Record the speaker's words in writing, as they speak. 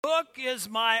Book is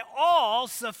my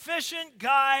all-sufficient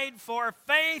guide for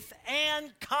faith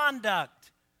and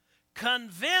conduct.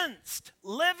 Convinced,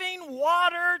 living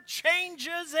water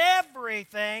changes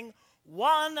everything,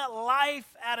 one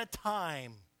life at a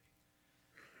time.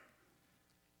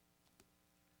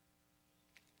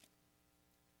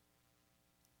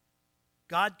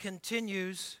 God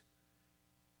continues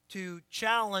to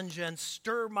challenge and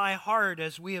stir my heart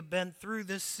as we have been through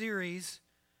this series.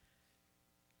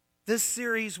 This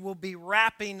series will be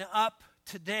wrapping up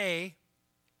today,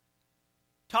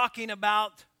 talking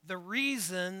about the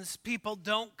reasons people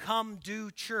don't come do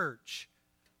church.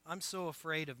 I'm so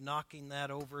afraid of knocking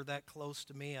that over that close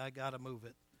to me, I got to move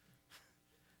it.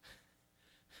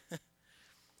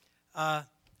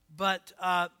 But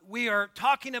we are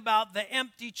talking about the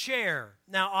empty chair.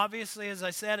 Now, obviously, as I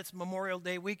said, it's Memorial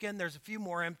Day weekend. There's a few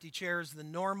more empty chairs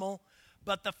than normal.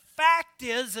 But the fact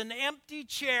is, an empty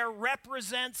chair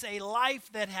represents a life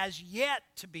that has yet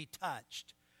to be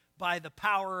touched by the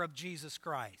power of Jesus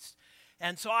Christ.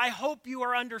 And so I hope you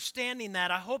are understanding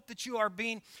that. I hope that you are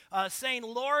being saying,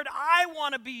 Lord, I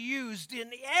want to be used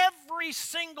in every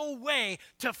single way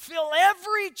to fill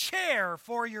every chair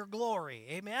for your glory.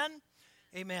 Amen?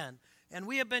 Amen. And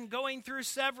we have been going through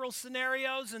several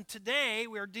scenarios, and today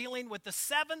we're dealing with the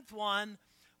seventh one.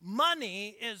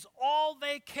 Money is all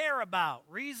they care about.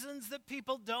 Reasons that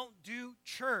people don't do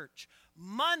church.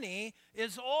 Money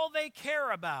is all they care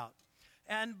about.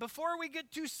 And before we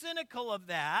get too cynical of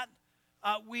that,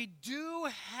 we do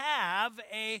have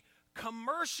a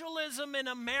commercialism in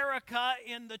America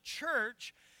in the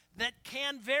church that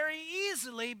can very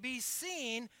easily be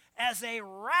seen as a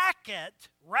racket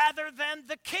rather than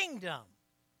the kingdom.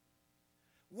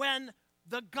 When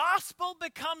the gospel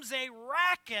becomes a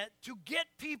racket to get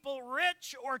people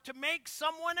rich or to make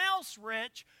someone else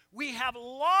rich, we have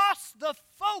lost the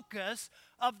focus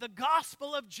of the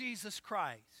gospel of Jesus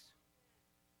Christ.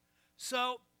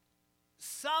 So,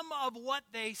 some of what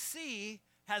they see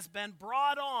has been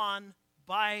brought on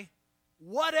by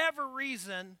whatever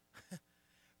reason.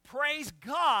 Praise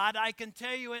God, I can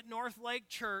tell you at North Lake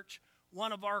Church,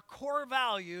 one of our core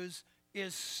values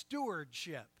is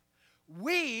stewardship.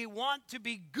 We want to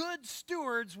be good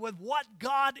stewards with what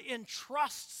God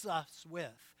entrusts us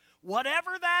with.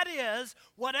 Whatever that is,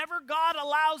 whatever God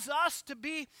allows us to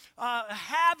be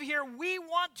have here, we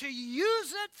want to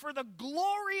use it for the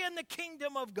glory and the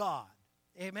kingdom of God.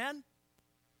 Amen?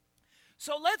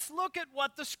 So let's look at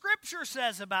what the Scripture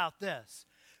says about this,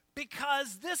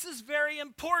 because this is very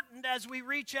important as we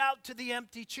reach out to the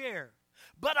empty chair.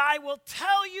 But I will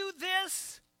tell you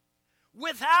this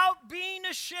without being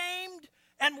ashamed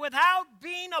and without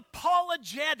being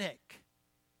apologetic.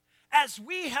 As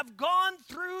we have gone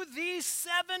through these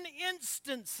 7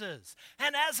 instances,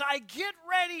 and as I get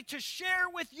ready to share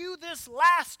with you this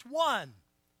last one,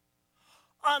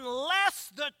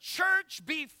 unless the church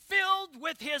be filled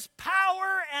with His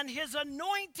power and His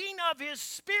anointing of His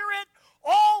Spirit,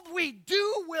 all we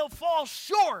do will fall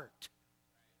short.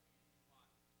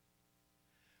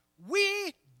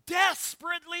 We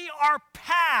desperately are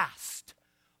past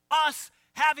us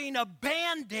having a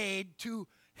Band-Aid to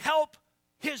help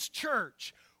His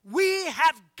church. We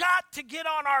have got to get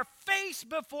on our face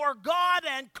before God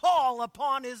and call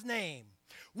upon His name.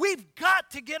 We've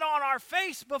got to get on our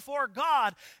face before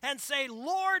God and say,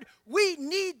 Lord, we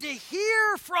need to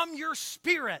hear from your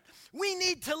Spirit. We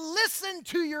need to listen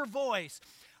to your voice.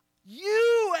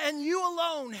 You and you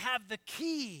alone have the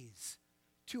keys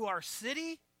to our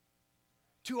city,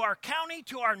 to our county,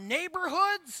 to our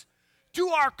neighborhoods, to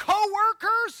our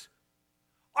co-workers.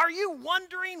 Are you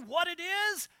wondering what it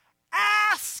is?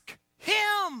 Ask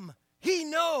Him. He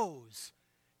knows.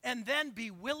 And then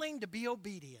be willing to be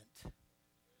obedient.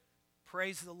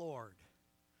 Praise the Lord.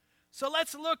 So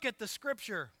let's look at the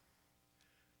Scripture.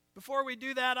 Before we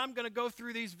do that, I'm going to go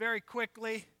through these very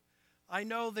quickly. I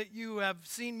know that you have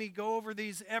seen me go over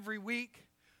these every week,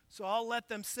 so I'll let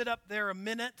them sit up there a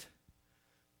minute.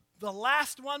 The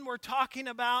last one we're talking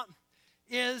about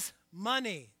is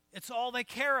money. It's all they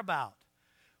care about.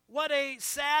 What a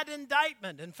sad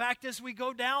indictment. In fact, as we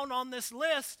go down on this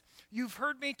list, you've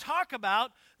heard me talk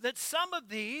about that some of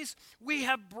these we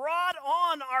have brought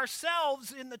on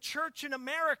ourselves in the church in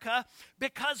America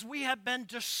because we have been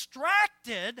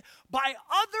distracted by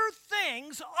other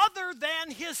things other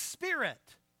than His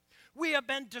Spirit. We have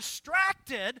been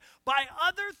distracted by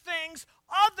other things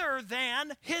other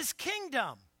than His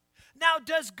kingdom. Now,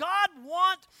 does God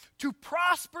want to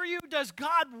prosper you? Does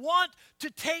God want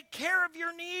to take care of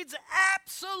your needs?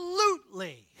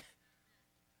 Absolutely.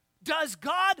 Does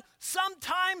God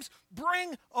sometimes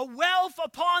bring a wealth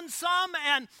upon some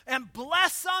and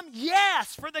bless some?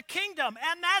 Yes, for the kingdom,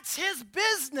 and that's his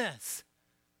business.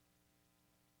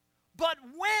 But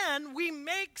when we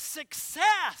make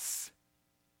success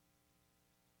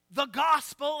the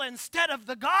gospel instead of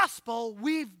the gospel,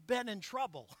 we've been in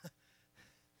trouble.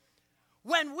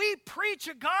 When we preach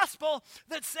a gospel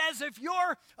that says if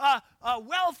you're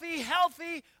wealthy,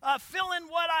 healthy, fill in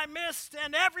what I missed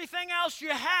and everything else you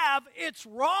have, it's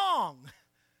wrong.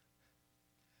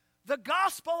 The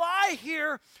gospel I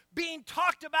hear being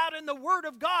talked about in the Word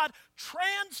of God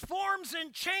transforms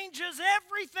and changes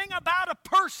everything about a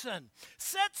person,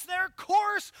 sets their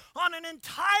course on an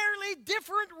entirely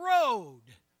different road.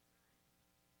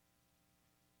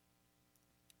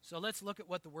 So let's look at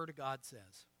what the Word of God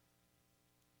says.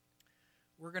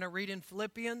 We're going to read in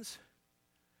Philippians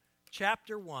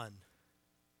chapter 1,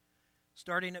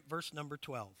 starting at verse number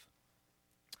 12.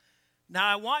 Now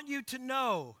I want you to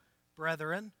know,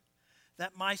 brethren,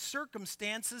 that my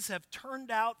circumstances have turned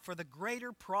out for the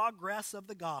greater progress of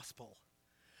the gospel,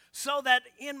 so that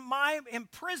in my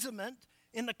imprisonment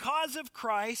in the cause of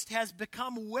Christ has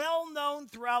become well known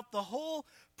throughout the whole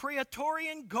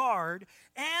Praetorian Guard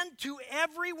and to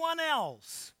everyone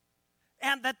else,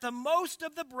 and that the most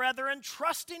of the brethren,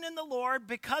 trusting in the Lord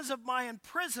because of my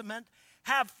imprisonment,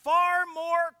 have far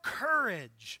more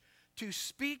courage to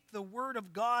speak the word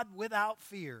of God without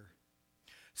fear.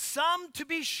 Some, to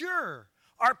be sure,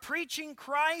 are preaching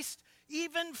Christ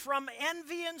even from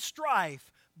envy and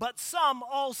strife, but some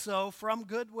also from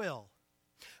goodwill.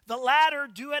 The latter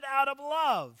do it out of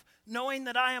love, knowing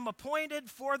that I am appointed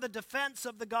for the defense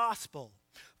of the gospel.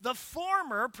 The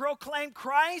former proclaim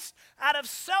Christ out of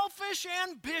selfish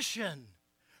ambition,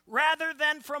 rather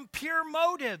than from pure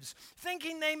motives,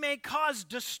 thinking they may cause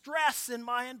distress in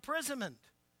my imprisonment.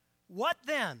 What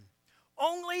then?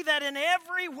 Only that in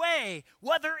every way,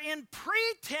 whether in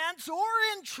pretense or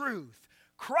in truth,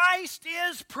 Christ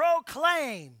is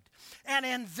proclaimed. And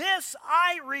in this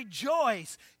I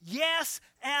rejoice, yes,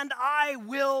 and I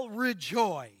will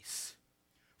rejoice.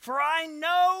 For I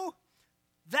know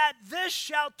that this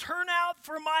shall turn out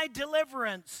for my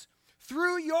deliverance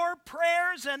through your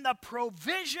prayers and the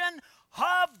provision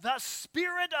of the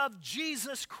Spirit of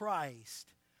Jesus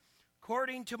Christ,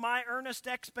 according to my earnest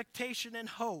expectation and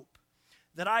hope,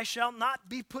 that I shall not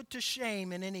be put to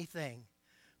shame in anything,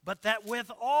 but that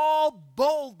with all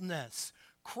boldness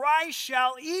Christ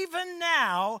shall even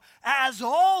now, as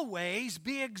always,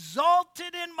 be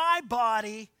exalted in my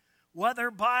body, whether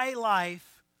by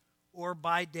life or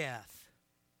by death.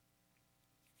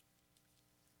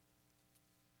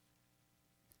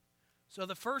 So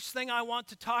the first thing I want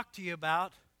to talk to you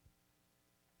about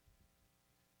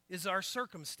is our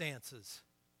circumstances.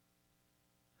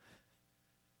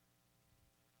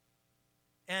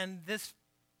 And this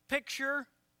picture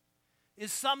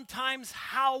is sometimes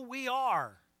how we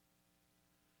are.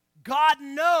 God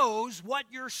knows what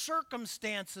your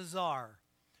circumstances are.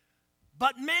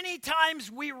 But many times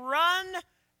we run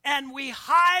and we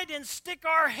hide and stick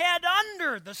our head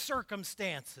under the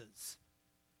circumstances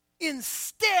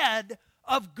instead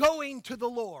of going to the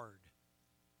Lord.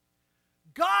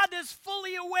 God is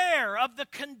fully aware of the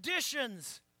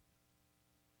conditions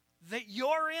that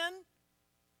you're in,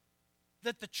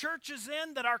 that the church is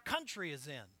in, that our country is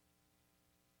in.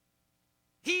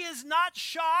 He is not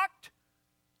shocked.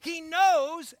 He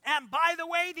knows, and by the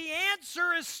way, the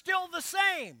answer is still the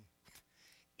same.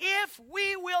 If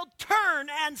we will turn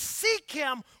and seek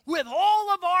him with all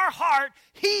of our heart,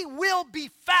 he will be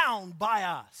found by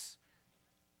us.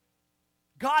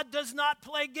 God does not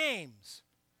play games.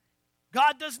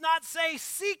 God does not say,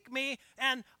 seek me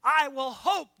and I will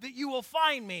hope that you will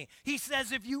find me. He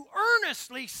says, if you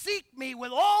earnestly seek me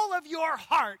with all of your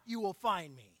heart, you will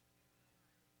find me.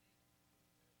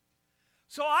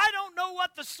 So I don't know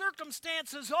what the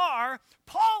circumstances are.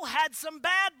 Paul had some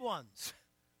bad ones.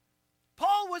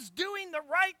 Paul was doing the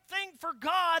right thing for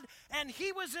God, and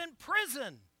he was in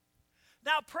prison.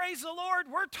 Now, praise the Lord,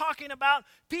 we're talking about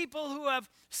people who have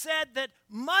said that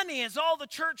money is all the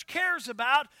church cares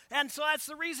about, and so that's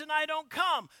the reason I don't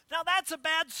come. Now, that's a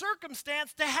bad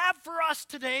circumstance to have for us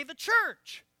today, the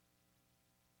church.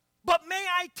 But may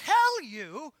I tell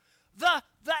you, the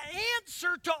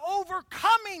answer to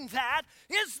overcoming that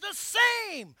is the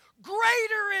same.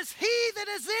 Greater is he that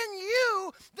is in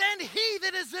you than he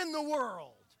that is in the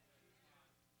world.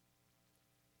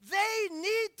 They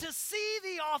need to see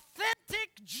the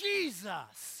authentic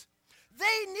Jesus.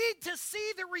 They need to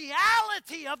see the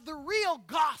reality of the real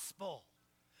gospel.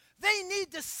 They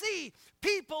need to see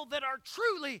people that are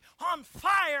truly on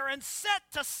fire and set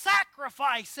to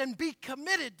sacrifice and be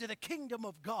committed to the kingdom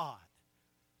of God,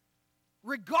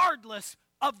 regardless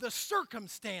of the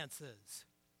circumstances.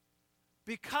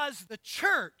 Because the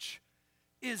church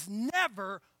is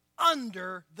never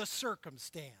under the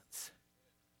circumstance.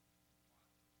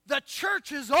 The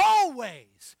church is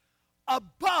always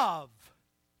above.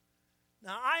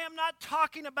 Now, I am not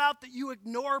talking about that you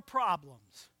ignore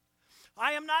problems.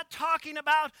 I am not talking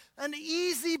about an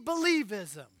easy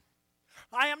believism.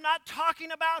 I am not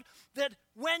talking about that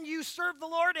when you serve the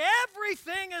Lord,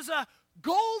 everything is a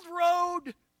gold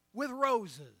road with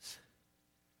roses.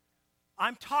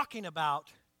 I'm talking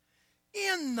about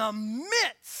in the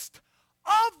midst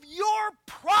of your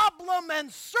problem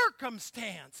and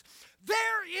circumstance,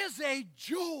 there is a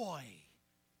joy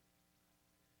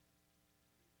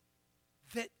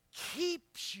that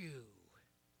keeps you.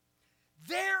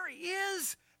 There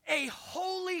is a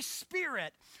Holy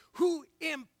Spirit who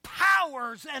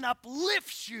empowers and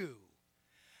uplifts you.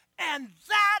 And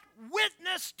that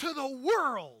witness to the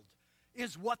world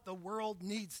is what the world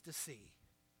needs to see.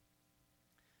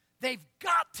 They've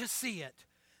got to see it.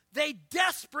 They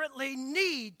desperately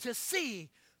need to see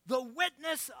the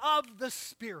witness of the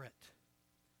Spirit.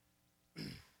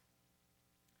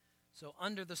 So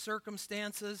under the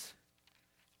circumstances,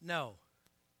 no.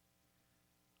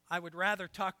 I would rather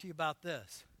talk to you about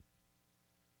this.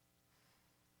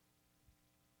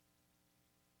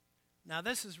 Now,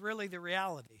 this is really the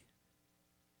reality.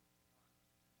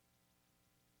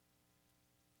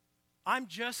 I'm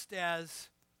just as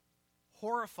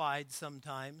horrified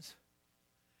sometimes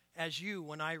as you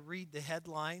when I read the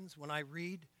headlines, when I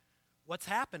read what's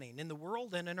happening in the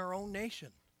world and in our own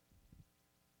nation.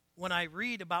 When I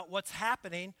read about what's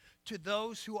happening to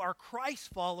those who are Christ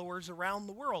followers around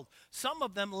the world. Some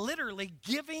of them literally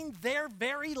giving their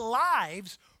very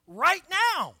lives right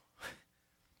now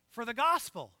for the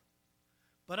gospel.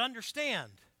 But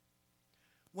understand,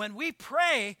 when we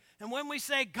pray and when we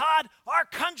say, God, our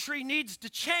country needs to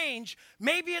change,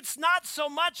 maybe it's not so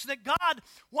much that God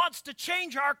wants to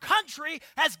change our country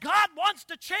as God wants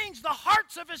to change the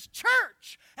hearts of His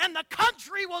church, and the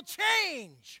country will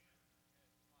change.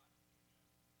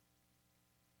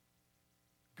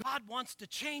 God wants to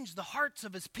change the hearts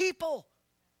of His people.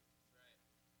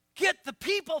 Get the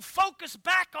people focused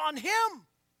back on Him.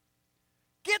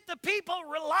 Get the people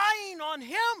relying on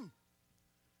Him.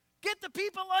 Get the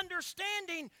people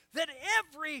understanding that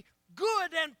every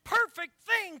good and perfect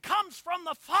thing comes from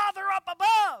the Father up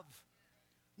above,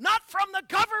 not from the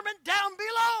government down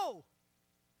below.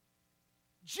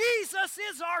 Jesus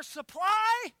is our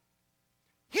supply.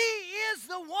 He is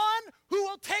the one who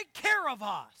will take care of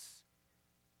us.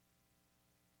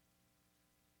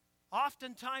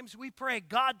 Oftentimes we pray,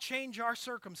 God, change our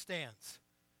circumstance.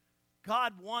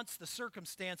 God wants the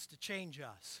circumstance to change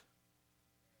us.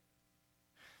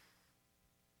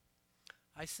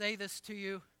 I say this to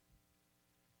you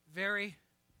very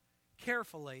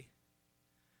carefully,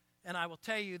 and I will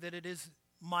tell you that it is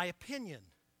my opinion.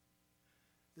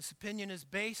 This opinion is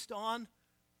based on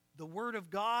the Word of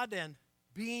God and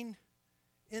being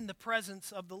in the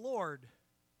presence of the Lord.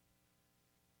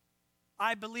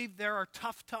 I believe there are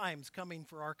tough times coming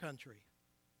for our country.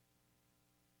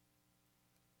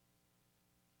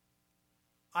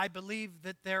 I believe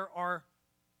that there are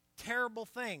terrible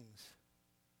things,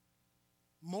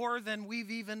 more than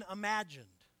we've even imagined.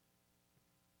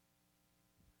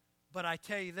 But I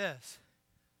tell you this,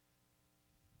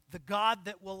 the God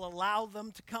that will allow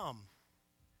them to come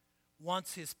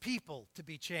wants His people to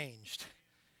be changed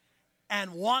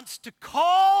and wants to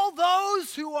call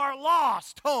those who are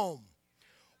lost home.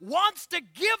 Wants to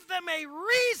give them a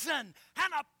reason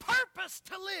and a purpose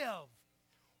to live.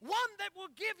 One that will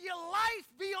give you life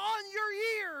beyond your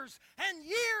years and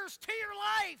years to your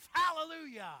life.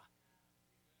 Hallelujah.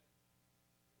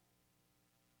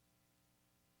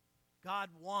 God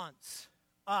wants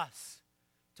us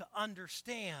to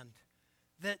understand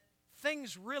that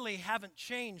things really haven't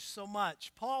changed so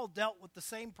much. Paul dealt with the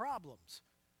same problems.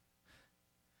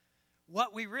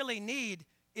 What we really need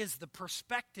is the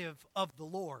perspective of the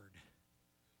Lord.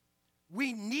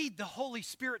 We need the Holy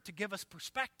Spirit to give us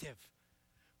perspective.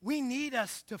 We need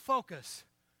us to focus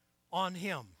on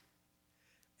Him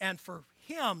and for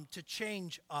Him to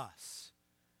change us.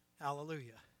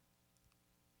 Hallelujah.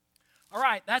 All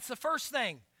right, that's the first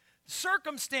thing.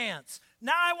 Circumstance.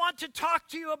 Now I want to talk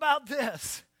to you about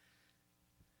this.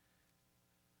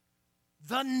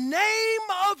 The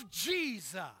name of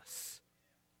Jesus.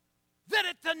 That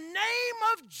at the name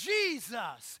of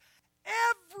Jesus,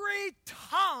 every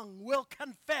tongue will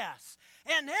confess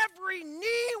and every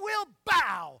knee will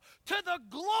bow to the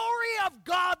glory of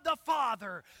God the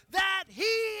Father that He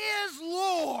is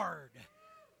Lord.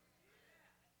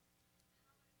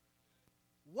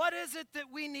 What is it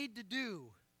that we need to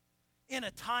do in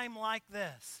a time like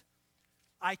this?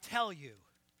 I tell you,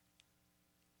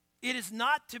 it is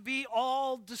not to be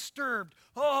all disturbed.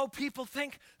 Oh, people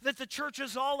think that the church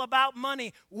is all about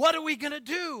money. What are we going to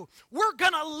do? We're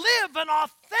going to live an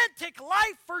authentic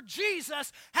life for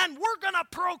Jesus, and we're going to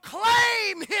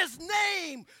proclaim His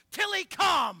name till He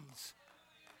comes.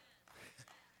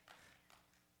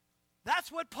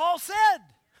 That's what Paul said.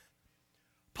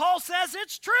 Paul says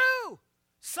it's true.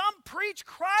 Some preach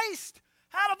Christ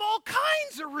out of all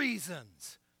kinds of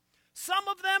reasons. Some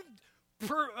of them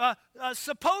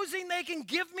supposing they can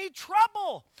give me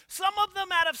trouble. Some of them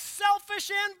out of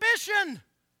selfish ambition,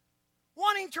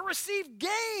 wanting to receive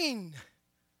gain.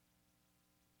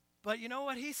 But you know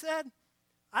what he said?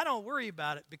 I don't worry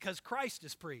about it because Christ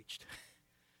is preached.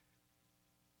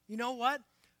 You know what?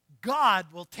 God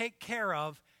will take care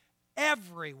of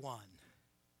everyone.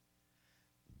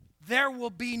 There will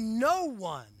be no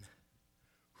one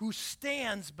who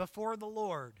stands before the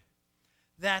Lord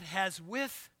that has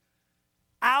without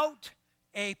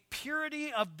a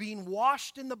purity of being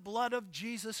washed in the blood of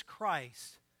Jesus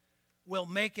Christ will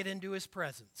make it into His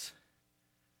presence.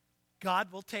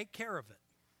 God will take care of it.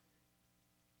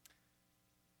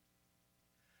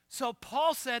 So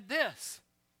Paul said this.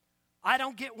 I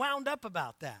don't get wound up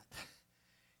about that.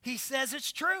 He says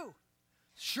it's true.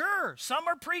 Sure, some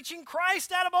are preaching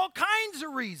Christ out of all kinds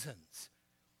of reasons.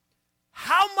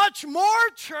 How much more,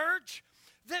 church,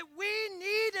 that we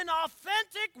need an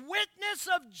authentic witness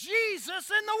of Jesus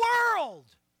in the world.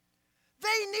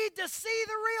 They need to see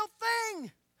the real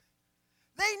thing.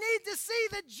 They need to see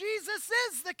that Jesus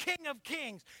is the King of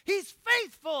Kings. He's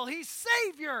faithful. He's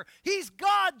Savior. He's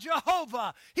God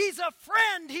Jehovah. He's a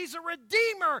friend. He's a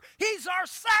Redeemer. He's our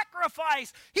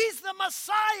sacrifice. He's the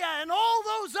Messiah and all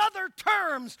those other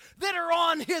terms that are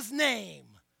on His name.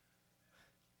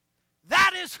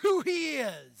 That is who He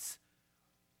is.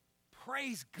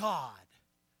 Praise God.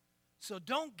 So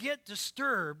don't get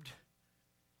disturbed.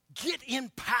 Get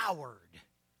empowered.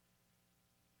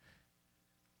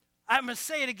 I'm going to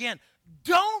say it again.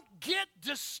 Don't get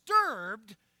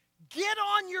disturbed. Get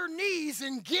on your knees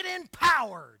and get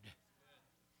empowered.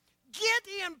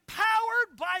 Get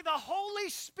empowered by the Holy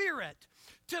Spirit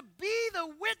to be the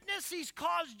witness He's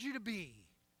caused you to be.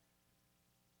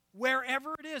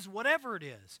 Wherever it is, whatever it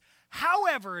is.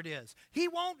 However it is, He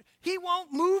won't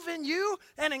move in you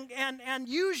and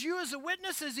use you as a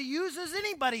witness as He uses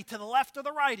anybody to the left or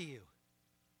the right of you.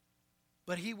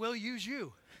 But He will use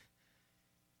you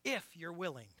if you're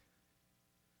willing.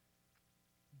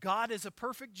 God is a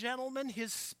perfect gentleman.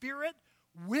 His Spirit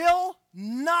will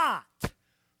not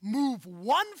move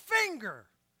one finger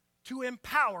to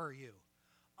empower you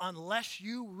unless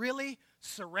you really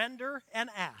surrender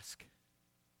and ask.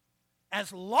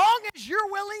 As long as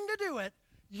you're willing to do it,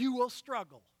 you will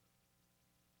struggle.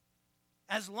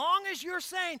 As long as you're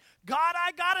saying, God,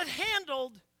 I got it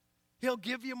handled, He'll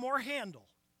give you more handle.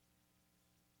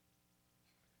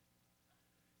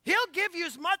 He'll give you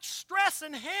as much stress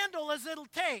and handle as it'll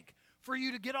take for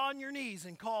you to get on your knees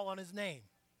and call on His name.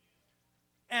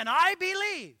 And I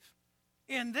believe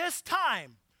in this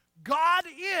time, God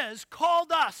is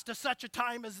called us to such a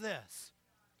time as this.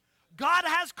 God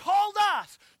has called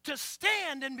us to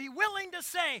stand and be willing to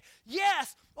say,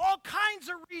 yes, all kinds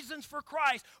of reasons for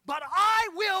Christ, but I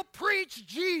will preach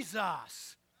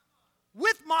Jesus.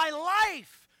 With my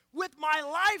life, with my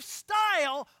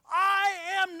lifestyle, I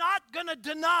am not going to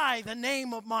deny the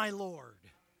name of my Lord.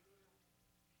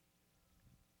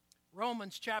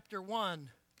 Romans chapter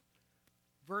 1,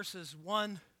 verses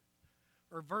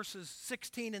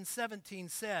 16 and 17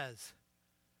 says,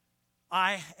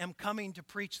 I am coming to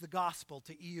preach the gospel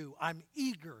to you. I'm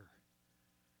eager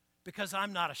because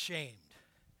I'm not ashamed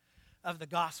of the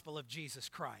gospel of Jesus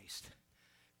Christ,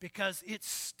 because it's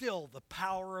still the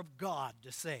power of God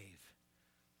to save.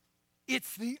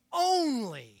 It's the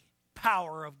only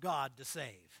power of God to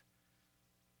save.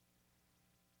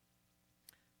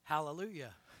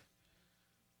 Hallelujah.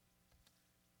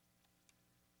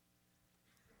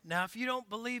 Now, if you don't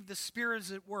believe the Spirit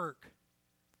is at work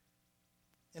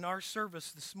in our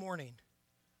service this morning,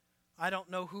 I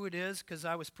don't know who it is because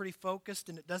I was pretty focused,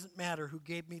 and it doesn't matter who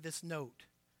gave me this note,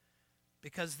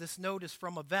 because this note is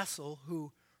from a vessel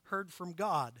who heard from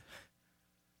God.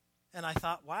 And I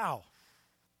thought, wow,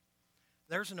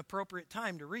 there's an appropriate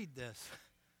time to read this.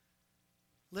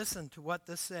 Listen to what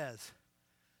this says.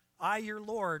 I, your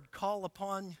Lord, call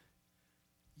upon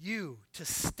you to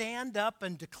stand up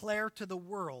and declare to the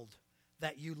world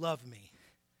that you love me.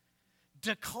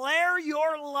 declare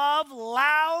your love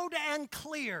loud and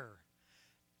clear,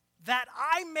 that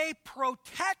I may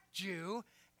protect you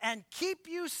and keep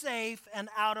you safe and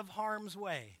out of harm's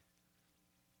way.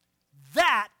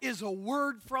 That is a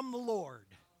word from the Lord.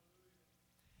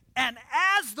 And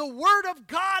as the word of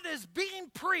God is being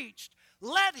preached,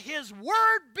 let his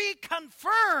word be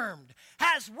confirmed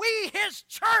as we, his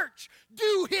church,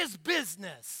 do his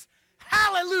business.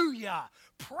 Hallelujah.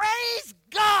 Praise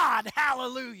God.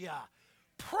 Hallelujah.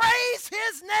 Praise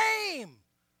his name.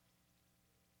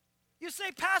 You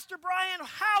say, Pastor Brian,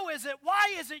 how is it?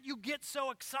 Why is it you get so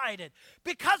excited?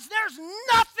 Because there's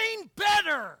nothing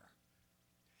better.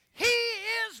 He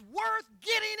is worth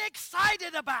getting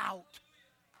excited about.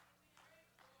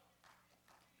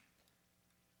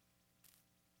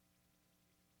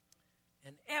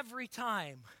 And every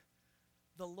time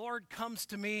the Lord comes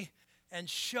to me and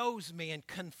shows me and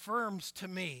confirms to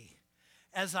me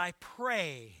as I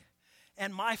pray,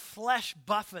 and my flesh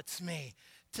buffets me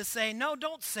to say, no,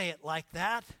 don't say it like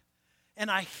that.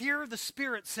 And I hear the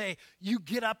Spirit say, you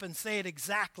get up and say it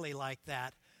exactly like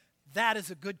that. That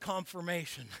is a good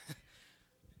confirmation.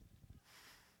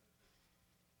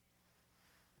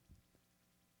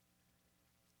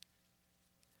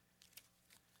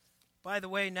 By the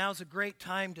way, now's a great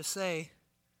time to say,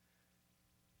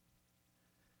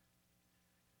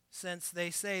 since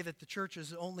they say that the church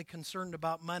is only concerned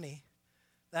about money,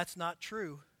 that's not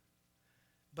true.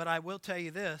 But I will tell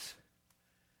you this,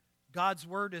 God's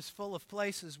word is full of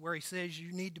places where he says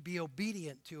you need to be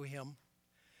obedient to him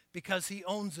because he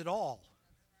owns it all.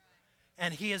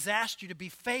 And he has asked you to be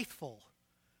faithful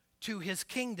to his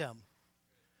kingdom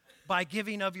by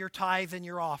giving of your tithe and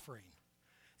your offering.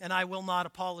 And I will not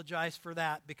apologize for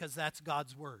that because that's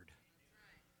God's word.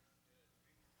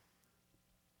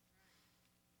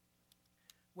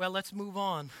 Well, let's move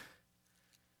on.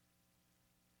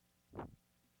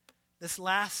 This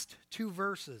last two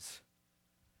verses.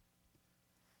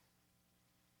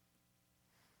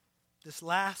 This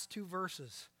last two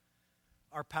verses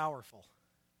are powerful.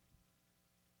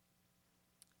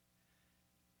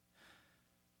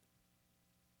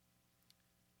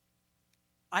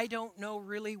 I don't know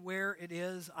really where it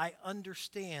is. I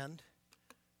understand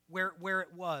where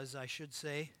it was, I should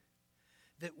say,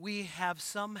 that we have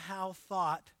somehow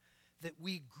thought that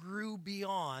we grew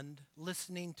beyond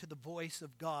listening to the voice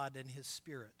of God and his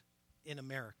Spirit in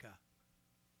America.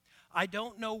 I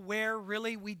don't know where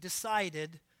really we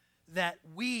decided that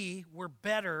we were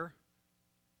better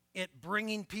at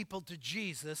bringing people to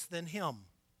Jesus than him.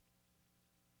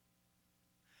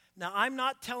 Now, I'm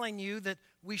not telling you that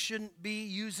we shouldn't be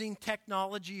using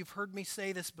technology. You've heard me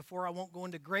say this before. I won't go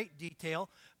into great detail,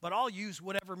 but I'll use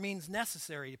whatever means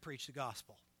necessary to preach the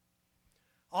gospel.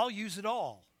 I'll use it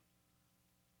all.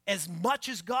 As much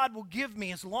as God will give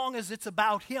me, as long as it's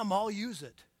about him, I'll use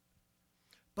it.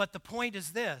 But the point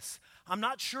is this. I'm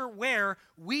not sure where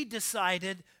we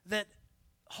decided that,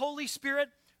 Holy Spirit,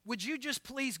 would you just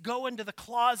please go into the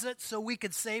closet so we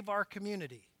could save our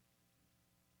community?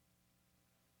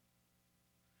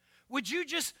 Would you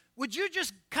just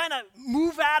kind of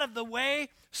move out of the way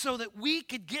so that we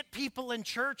could get people in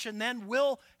church and then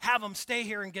we'll have them stay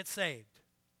here and get saved?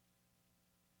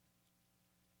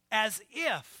 As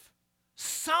if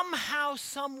somehow,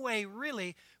 some way,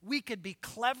 really, we could be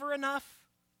clever enough,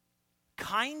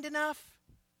 kind enough.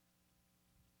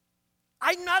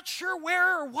 I'm not sure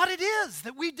where or what it is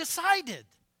that we decided.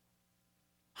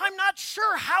 I'm not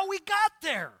sure how we got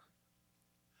there.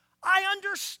 I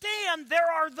understand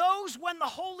there are those when the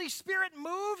Holy Spirit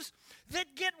moves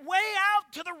that get way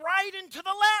out to the right and to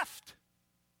the left.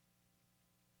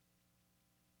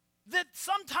 That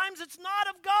sometimes it's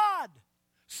not of God.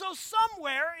 So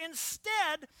somewhere,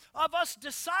 instead of us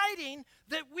deciding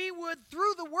that we would,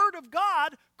 through the Word of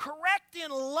God, correct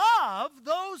in love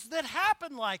those that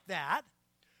happen like that,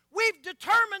 we've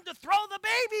determined to throw the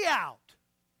baby out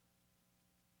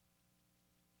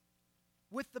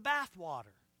with the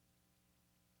bathwater.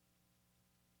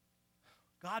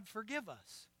 God forgive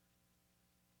us.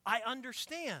 I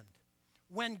understand.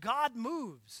 When God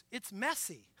moves, it's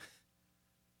messy.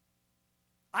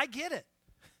 I get it.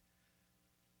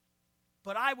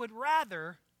 But I would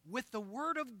rather, with the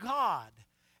Word of God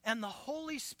and the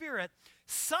Holy Spirit,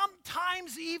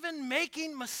 sometimes even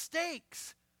making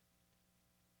mistakes,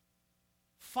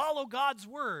 follow God's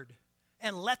Word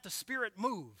and let the Spirit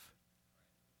move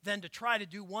than to try to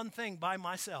do one thing by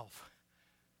myself.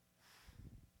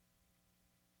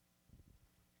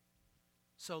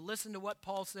 So listen to what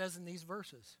Paul says in these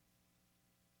verses.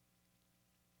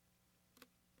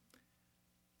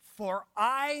 For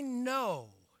I know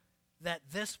that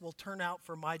this will turn out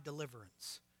for my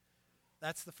deliverance,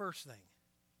 That's the first thing.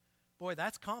 Boy,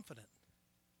 that's confident.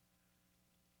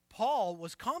 Paul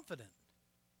was confident.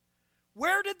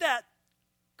 Where did that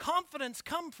confidence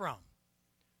come from?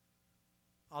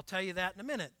 I'll tell you that in a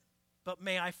minute. But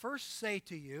may I first say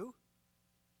to you,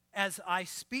 as I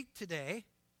speak today,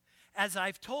 as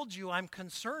I've told you I'm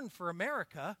concerned for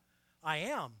America, I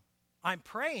am. I'm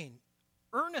praying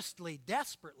earnestly,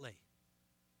 desperately.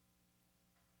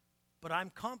 But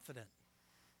I'm confident.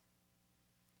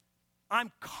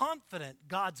 I'm confident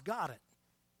God's got it.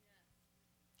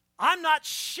 I'm not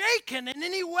shaken in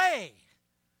any way.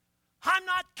 I'm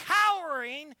not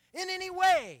cowering in any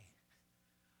way.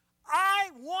 I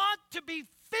want to be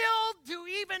filled to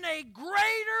even a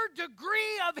greater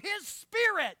degree of His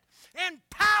Spirit and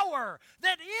power,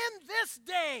 that in this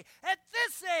day, at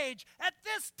this age, at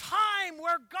this time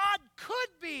where God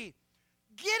could be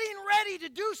getting ready to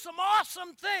do some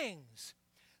awesome things,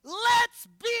 let's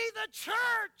be the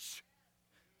church.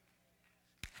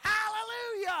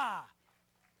 Hallelujah.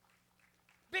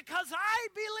 Because I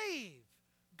believe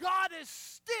God is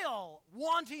still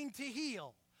wanting to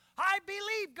heal. I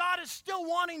believe God is still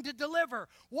wanting to deliver.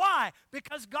 Why?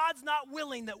 Because God's not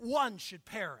willing that one should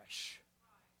perish.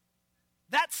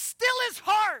 That's still His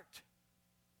heart.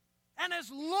 And as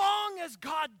long as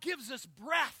God gives us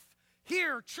breath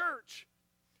here, church,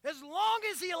 as long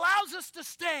as He allows us to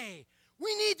stay,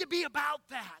 we need to be about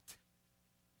that.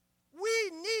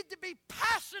 We need to be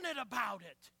passionate about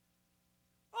it.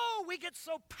 Oh, we get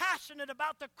so passionate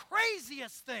about the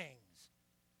craziest things.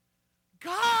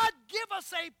 God, give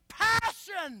us a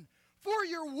passion for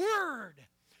your word.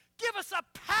 Give us a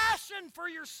passion for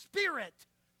your Spirit.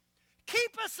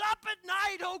 Keep us up at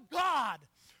night, oh God,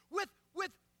 with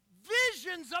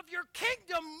visions of your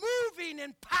kingdom moving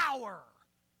in power.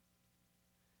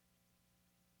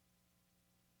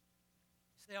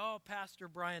 You say, oh, Pastor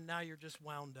Brian, now you're just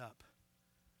wound up.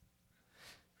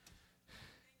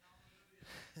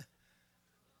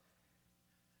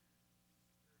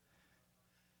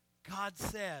 God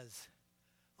says,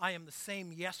 I am the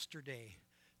same yesterday,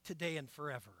 today, and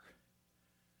forever.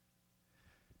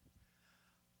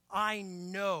 I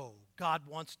know God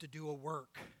wants to do a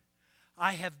work.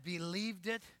 I have believed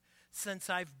it since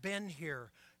I've been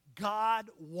here. God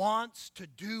wants to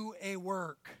do a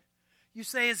work. You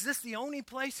say, is this the only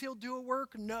place He'll do a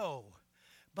work? No.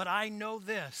 But I know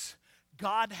this.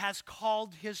 God has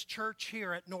called His church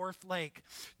here at North Lake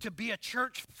to be a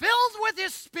church filled with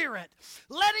His Spirit,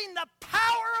 letting the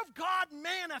power of God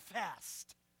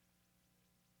manifest.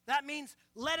 That means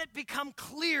let it become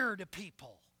clear to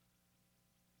people.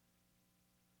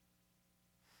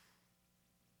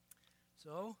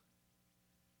 So,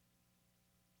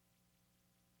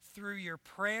 through your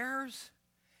prayers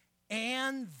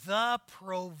and the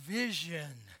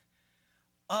provision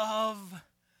of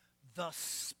the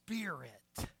Spirit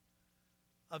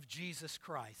of Jesus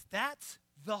Christ. That's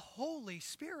the Holy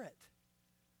Spirit.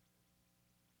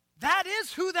 That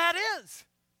is who that is.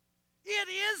 It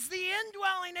is the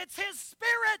indwelling. It's His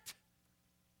Spirit.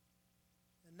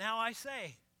 And now I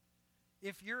say,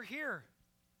 if you're here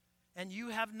and you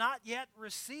have not yet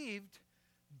received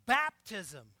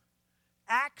baptism,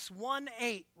 Acts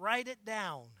 1:8, write it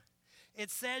down. It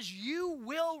says you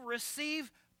will receive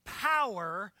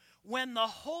power when the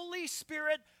Holy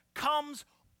Spirit comes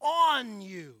on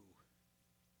you.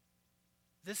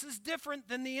 This is different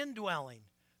than the indwelling.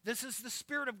 This is the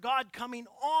Spirit of God coming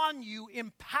on you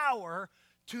in power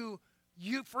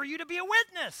for you to be a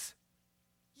witness.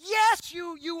 Yes,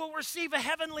 you will receive a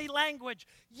heavenly language.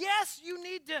 Yes, you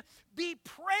need to be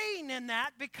praying in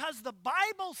that, because the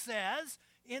Bible says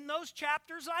in those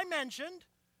chapters I mentioned,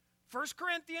 1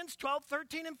 Corinthians 12,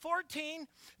 13, and 14,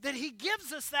 that He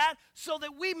gives us that so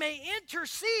that we may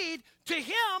intercede to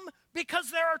Him, because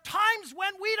there are times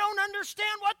when we don't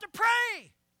understand what to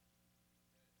pray.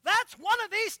 That's one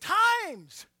of these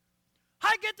times.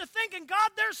 I get to thinking,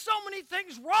 God, there's so many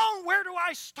things wrong. Where do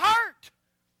I start?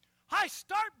 I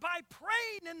start by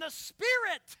praying in the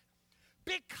Spirit,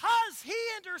 because He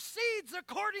intercedes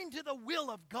according to the will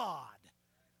of God.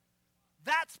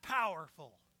 That's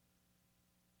powerful.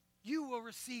 You will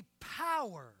receive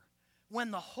power when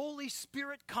the Holy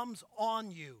Spirit comes on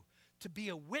you to be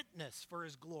a witness for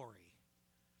His glory.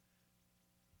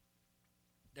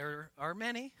 There are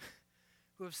many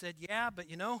who have said, yeah, but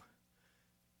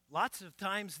lots of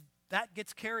times that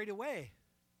gets carried away.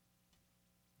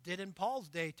 Did in Paul's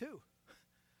day too.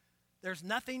 There's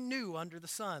nothing new under the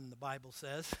sun, the Bible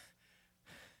says.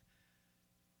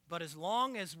 But as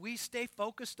long as we stay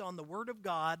focused on the Word of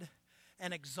God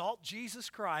and exalt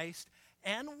Jesus Christ,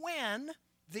 and when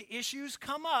the issues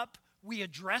come up, we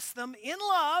address them in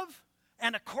love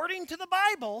And according to the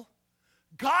Bible,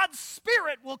 God's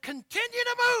Spirit will continue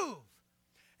to move.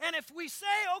 And if we say,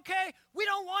 okay, we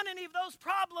don't want any of those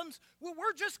problems, well,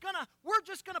 we're just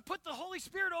gonna put the Holy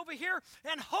Spirit over here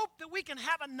and hope that we can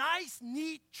have a nice,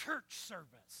 neat church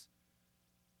service.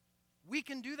 We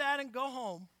can do that and go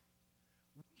home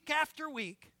week after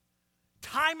week,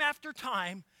 time after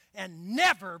time, and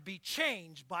never be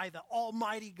changed by the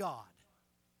Almighty God.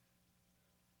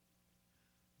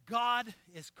 God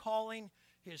is calling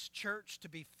His church to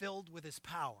be filled with His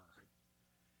power.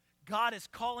 God is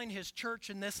calling His church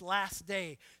in this last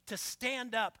day to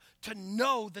stand up, to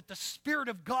know that the Spirit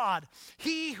of God,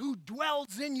 He who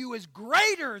dwells in you, is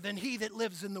greater than he that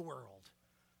lives in the world.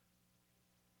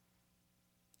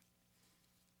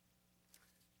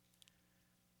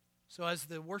 So as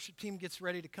the worship team gets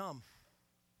ready to come,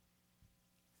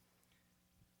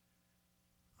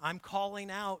 I'm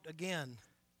calling out again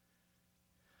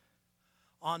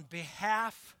on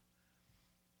behalf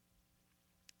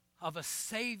of a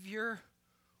Savior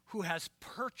who has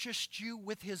purchased you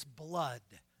with His blood.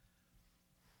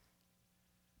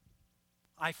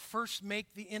 I first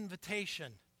make the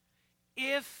invitation.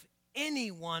 If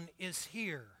anyone is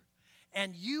here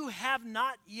and you have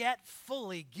not yet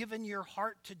fully given your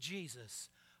heart to Jesus,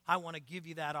 I want to give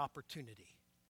you that opportunity.